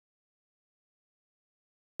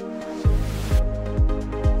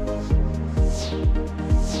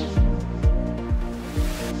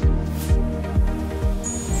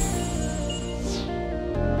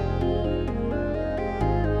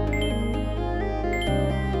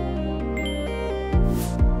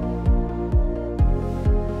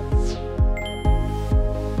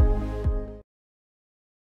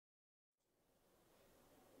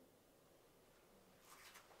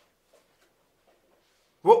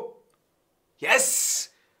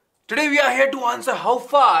Today we are here to answer how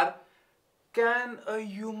far can a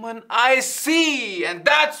human eye see? And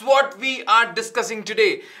that's what we are discussing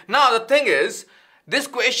today. Now the thing is, this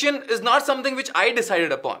question is not something which I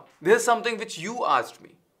decided upon. This is something which you asked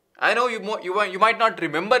me. I know you might not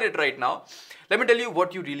remember it right now. Let me tell you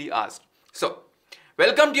what you really asked. So,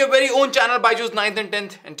 welcome to your very own channel BYJU'S 9th and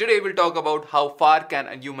 10th, and today we'll talk about how far can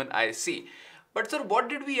a human eye see. But sir, what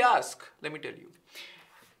did we ask? Let me tell you.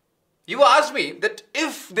 You asked me that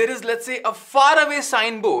if there is, let's say, a faraway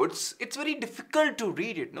signboards, it's very difficult to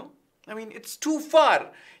read it, no? I mean, it's too far.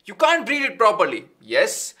 You can't read it properly.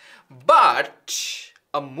 Yes, but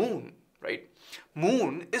a moon, right?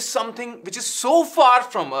 Moon is something which is so far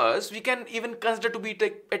from us, we can even consider to be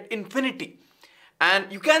at infinity.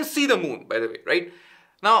 And you can see the moon, by the way, right?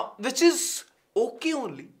 Now, which is okay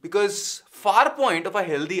only because far point of a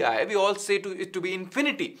healthy eye, we all say it to be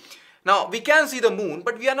infinity. Now, we can see the moon,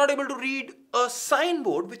 but we are not able to read a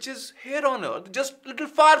signboard which is here on earth, just a little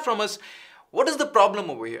far from us. What is the problem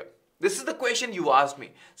over here? This is the question you asked me.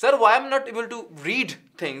 Sir, why am I not able to read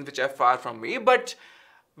things which are far from me? But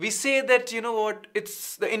we say that, you know what,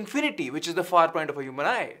 it's the infinity which is the far point of a human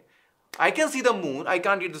eye. I can see the moon, I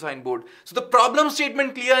can't read the signboard. So the problem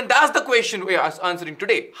statement clear, and that's the question we are answering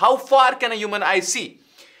today. How far can a human eye see?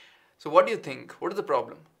 So what do you think? What is the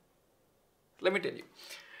problem? Let me tell you.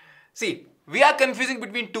 See, we are confusing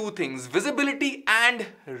between two things, visibility and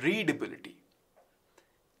readability.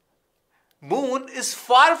 Moon is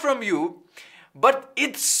far from you, but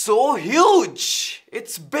it's so huge.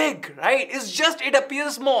 It's big, right? It's just, it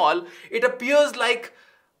appears small. It appears like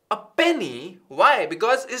a penny. Why?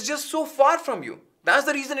 Because it's just so far from you. That's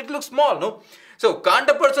the reason it looks small, no? So, can't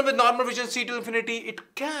a person with normal vision see till infinity?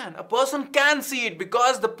 It can. A person can see it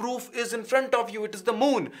because the proof is in front of you. It is the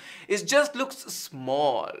moon. It just looks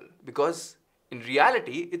small because in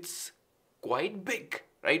reality, it's quite big,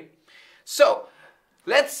 right? So,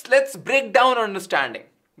 let's break down our understanding.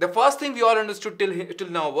 The first thing we all understood till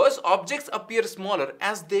now was objects appear smaller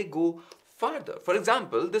as they go farther. For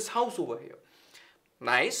example, this house over here.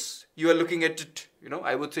 Nice. You are looking at it,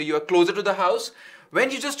 I would say you are closer to the house. When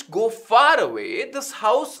you just go far away, this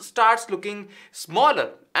house starts looking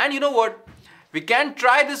smaller. And you know what? We can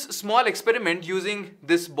try this small experiment using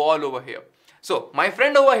this ball over here. So, my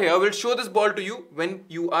friend over here will show this ball to you when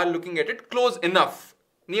you are looking at it close enough.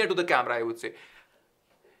 Near to the camera, I would say.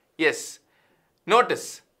 Yes.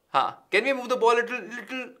 Notice. Can we move the ball a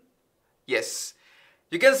little? Yes.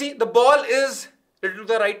 You can see the ball is a little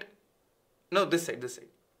to the right. No, this side.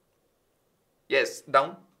 Yes,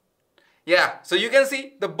 down. Yeah, so you can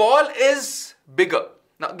see the ball is bigger.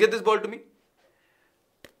 Now give this ball to me.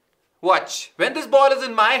 Watch. When this ball is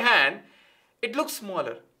in my hand, it looks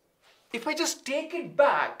smaller. If I just take it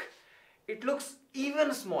back, it looks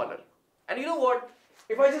even smaller. And you know what?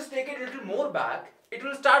 If I just take it a little more back, it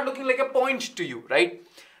will start looking like a point to you, right?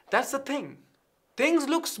 That's the thing. Things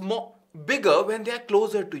look bigger when they are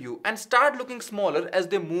closer to you and start looking smaller as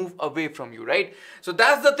they move away from you, right? So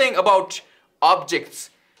that's the thing about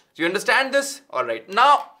objects. Do you understand this? Alright,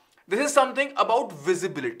 now this is something about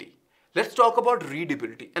visibility. Let's talk about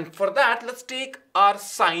readability, and for that let's take our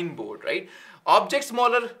signboard, right? Objects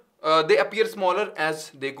smaller, they appear smaller as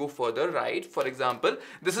they go further, right? For example,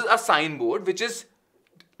 this is a signboard which is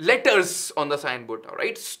letters on the signboard now,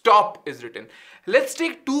 right? Stop is written. Let's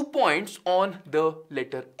take 2 points on the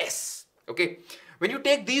letter S, okay? When you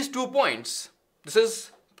take these 2 points, this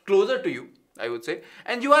is closer to you, I would say,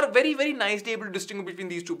 and you are very, very nicely able to distinguish between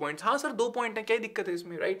these 2 points. हाँ sir, 2 points हैं, क्या दिक्कत है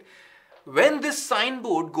इसमें, right? When this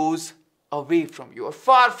signboard goes away from you or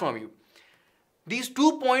far from you, these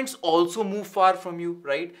 2 points also move far from you,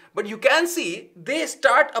 right? But you can see they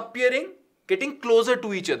start appearing, getting closer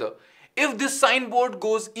to each other. If this signboard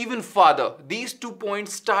goes even farther, these 2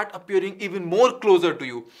 points start appearing even more closer to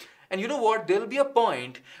you. And you know what? There will be a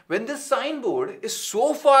point when this signboard is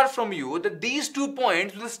so far from you that these 2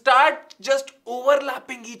 points will start just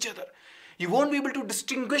overlapping each other. You won't be able to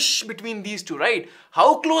distinguish between these two, right?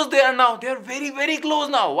 How close they are now? They are very, very close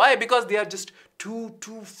now. Why? Because they are just too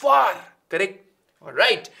far. Correct?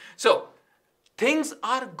 Alright. So, things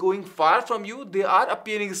are going far from you, they are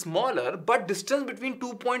appearing smaller, but distance between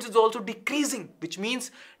 2 points is also decreasing, which means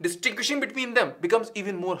distinguishing between them becomes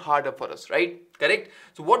even more harder for us, right? Correct?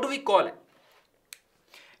 So what do we call it?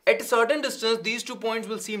 At a certain distance, these 2 points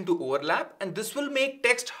will seem to overlap, and this will make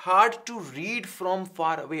text hard to read from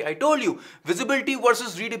far away. I told you, visibility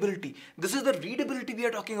versus readability. This is the readability we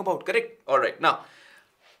are talking about, correct? Alright, now,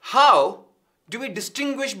 how do we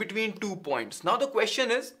distinguish between 2 points? Now the question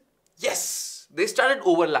is, yes, they started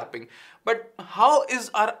overlapping. But how is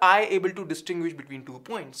our eye able to distinguish between 2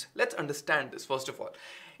 points? Let's understand this first of all.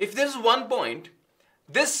 If there is 1 point,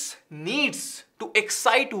 this needs to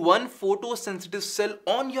excite one photosensitive cell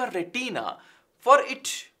on your retina for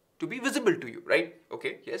it to be visible to you, right?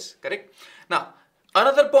 Okay, yes, correct. Now,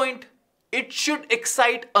 another point, it should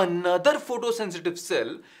excite another photosensitive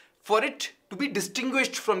cell for it to be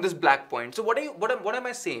distinguished from this black point. So what am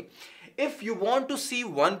I saying? If you want to see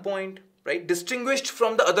 1 point, right, distinguished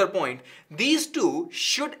from the other point, these two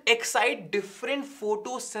should excite different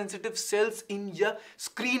photosensitive cells in your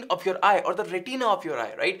screen of your eye or the retina of your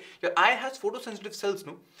eye, right? Your eye has photosensitive cells,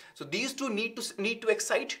 no? So these two need to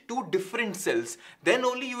excite 2 different cells. Then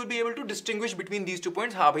only you will be able to distinguish between these 2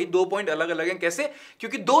 points. हाँ भाई 2 point अलग-अलग हैं कैसे?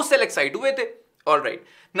 क्योंकि 2 cell excite हुए थे. All right.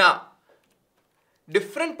 Now,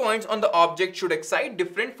 different points on the object should excite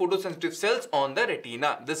different photosensitive cells on the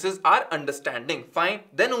retina. This is our understanding. Fine.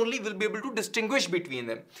 Then only we'll be able to distinguish between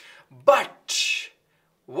them. But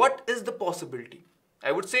what is the possibility?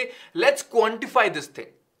 I would say let's quantify this thing.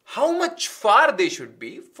 How much far they should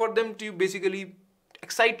be for them to basically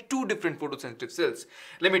excite 2 different photosensitive cells?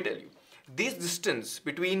 Let me tell you. This distance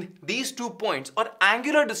between these 2 points or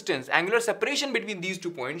angular distance, angular separation between these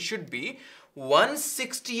 2 points should be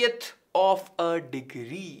 1/60th of a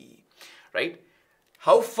degree, right?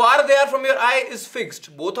 How far they are from your eye is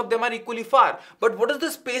fixed. Both of them are equally far. But what is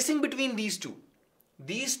the spacing between these two?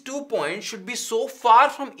 These 2 points should be so far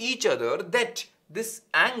from each other that this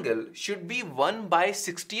angle should be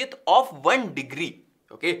 1/60th of 1 degree.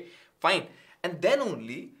 Okay, fine. And then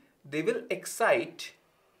only they will excite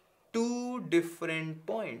 2 different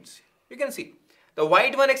points. You can see the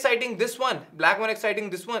white one exciting this one, black one exciting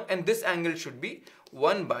this one, and this angle should be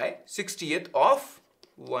 1/60th of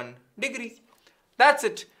 1 degree. That's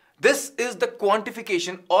it. This is the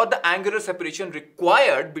quantification or the angular separation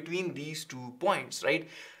required between these 2 points, right?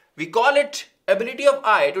 We call it ability of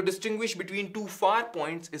eye to distinguish between 2 far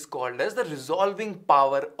points is called as the resolving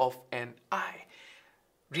power of an eye.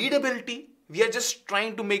 Readability, we are just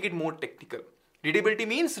trying to make it more technical. Readability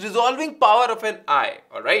means resolving power of an eye,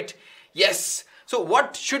 all right? Yes. So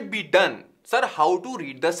what should be done? Sir, how to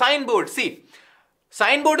read the signboard? See,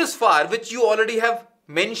 signboard is far, which you already have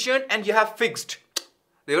mentioned and you have fixed.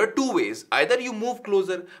 There are 2 ways. Either you move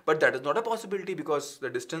closer, but that is not a possibility because the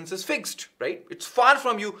distance is fixed, right? It's far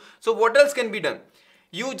from you. So what else can be done?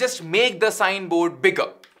 You just make the signboard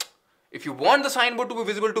bigger. If you want the signboard to be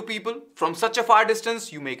visible to people from such a far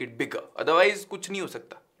distance, you make it bigger. Otherwise, kuch nahi ho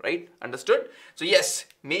sakta, right? Understood? So yes,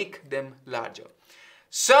 make them larger.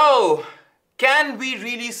 So, can we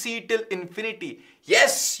really see till infinity?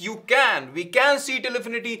 Yes, you can. We can see till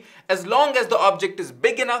infinity as long as the object is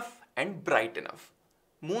big enough and bright enough.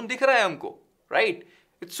 Moon dikh raha hai humko, right?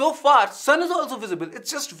 It's so far. Sun is also visible.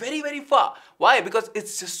 It's just very, very far. Why? Because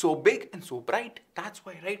it's just so big and so bright. That's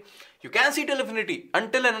why, right? You can see till infinity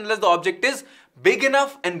until and unless the object is big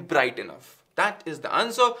enough and bright enough. That is the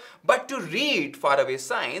answer. But to read faraway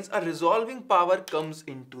signs, a resolving power comes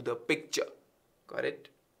into the picture. Got it?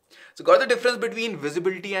 So got the difference between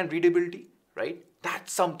visibility and readability, right?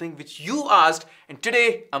 That's something which you asked and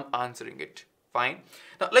today I'm answering it. Fine.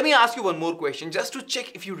 Now let me ask you one more question just to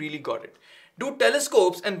check if you really got it. Do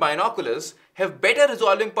telescopes and binoculars have better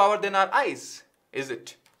resolving power than our eyes? Is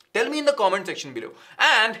it? Tell me in the comment section below.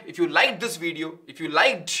 And if you liked this video, if you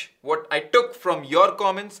liked what I took from your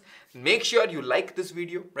comments, make sure you like this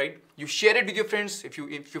video, right? You share it with your friends if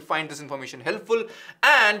you find this information helpful,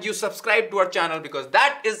 and you subscribe to our channel because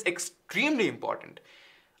that is extremely important.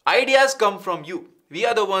 Ideas come from you. We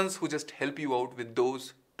are the ones who just help you out with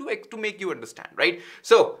those to make you understand, right?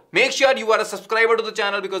 So make sure you are a subscriber to the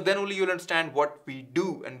channel because then only you'll understand what we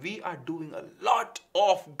do, and we are doing a lot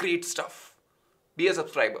of great stuff. Be a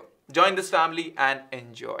subscriber, join this family and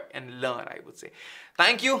enjoy and learn, I would say.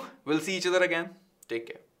 Thank you. We'll see each other again. Take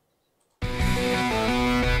care.